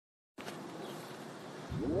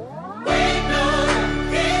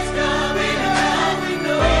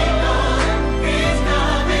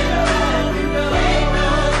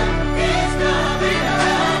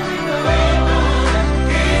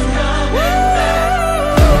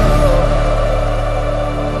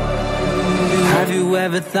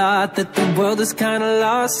Ever thought that the world has kinda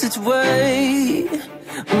lost its way?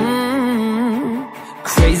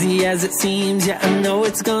 Crazy as it seems, yeah, I know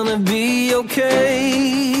it's gonna be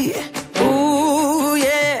okay. Ooh,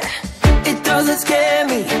 yeah, it doesn't scare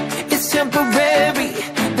me, it's temporary.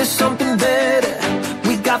 There's something better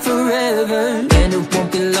we got forever, and it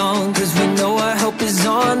won't be long, cause we know our help is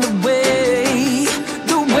on the way.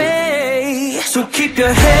 The way. So keep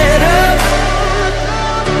your head up,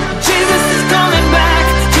 Jesus is coming back,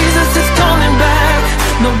 Jesus is coming back.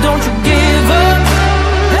 No, don't you give up.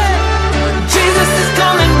 Hey. Jesus is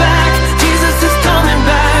coming back, Jesus is coming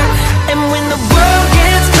back. And when the world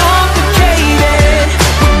gets complicated,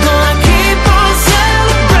 we're gonna keep on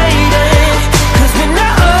celebrating, cause we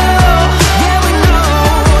know, yeah we know,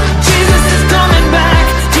 Jesus is coming back,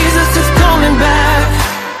 Jesus is coming back.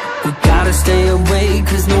 We gotta stay awake,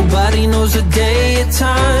 cause nobody knows the day or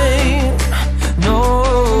time. No,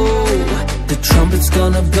 the trumpet's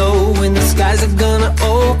gonna blow and the skies are gonna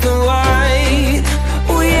open wide.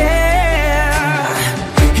 Oh yeah,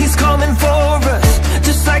 he's coming for us,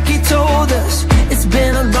 just like he told us. It's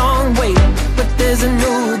been a long wait, but there's a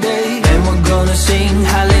new day, and we're gonna sing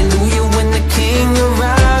hallelujah when the King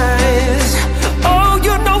arrives. Oh,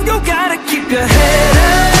 you know you gotta keep your head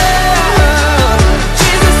up.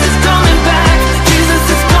 Jesus is coming back, Jesus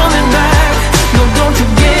is coming back. No, don't you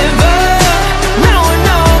give up.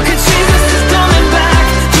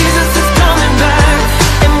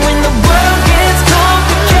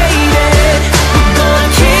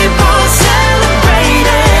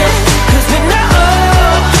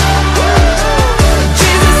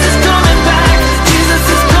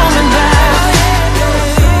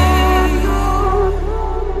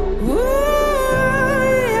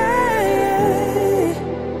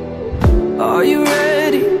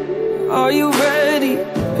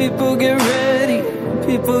 People get ready,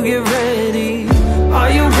 people get ready. Are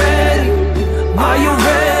you ready? Are you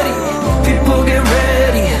ready? People get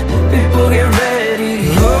ready, people get ready.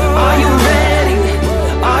 Are you ready?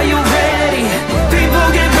 Are you ready? People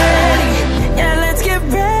get ready. Yeah, let's get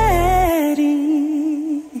ready.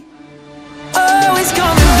 Oh, he's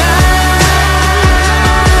coming back.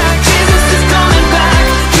 Jesus is coming back.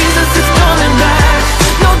 Jesus is coming back.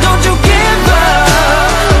 No, don't you give up.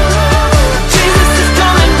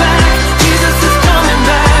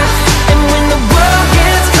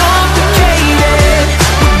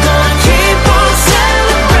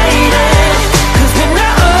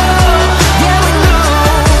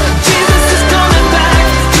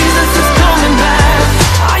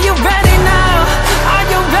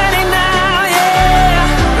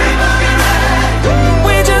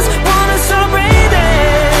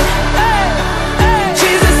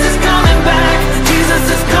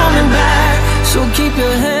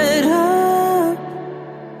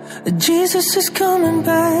 Jesus is coming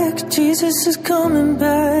back, Jesus is coming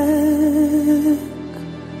back.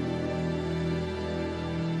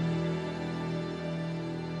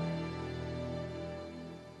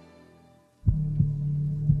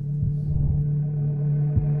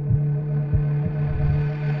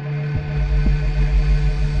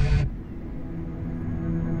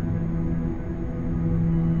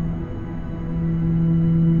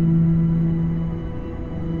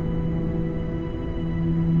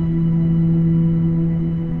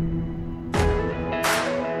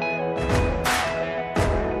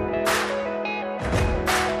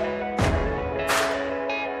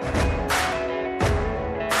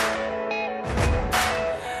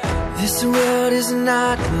 This world is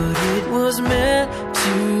not what it was meant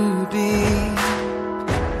to be.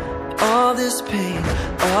 All this pain,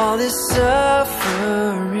 all this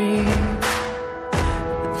suffering.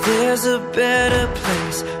 There's a better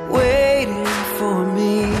place waiting for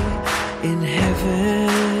me in heaven.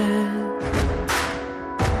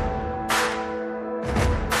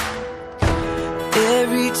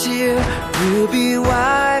 Every tear will be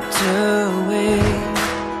wiped away,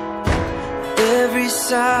 every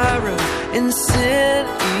sorrow and sin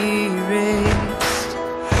erased.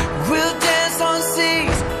 We'll dance on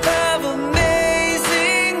seas of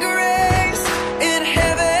amazing grace in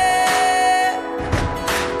heaven,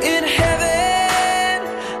 in heaven.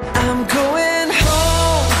 I'm going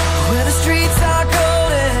home where the streets are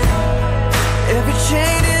golden, every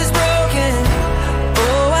chain is broken.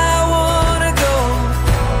 Oh, I wanna go,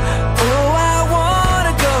 oh, I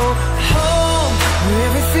wanna go home where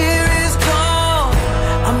every fear is gone.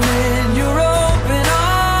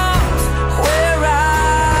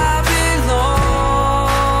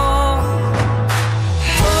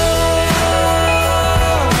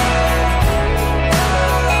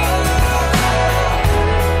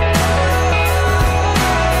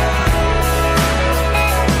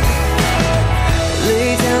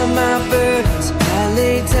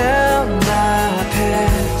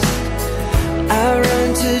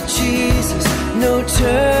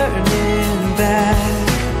 turning back.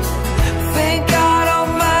 Thank God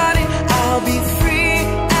Almighty, I'll be free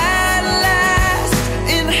at last.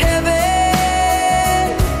 In heaven,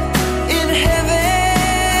 in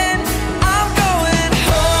heaven, I'm going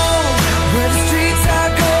home, where the streets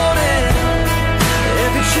are golden,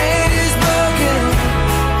 every chain is broken.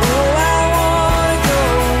 Oh, I wanna go,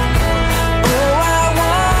 oh, I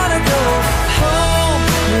wanna go home,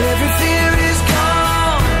 where every fear is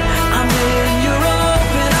gone. I'm in your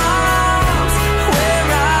open arms, where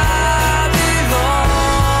I belong.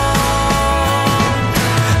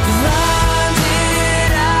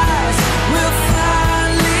 Blinded eyes will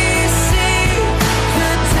finally see,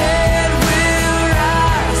 the dead will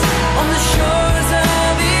rise on the shores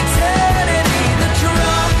of eternity. The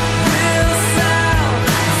drum will sound,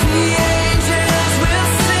 the angels will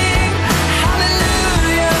sing,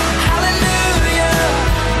 hallelujah, hallelujah.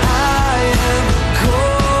 I am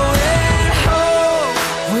going home,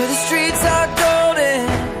 where the streets are golden,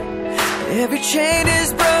 every chain is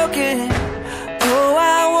broken.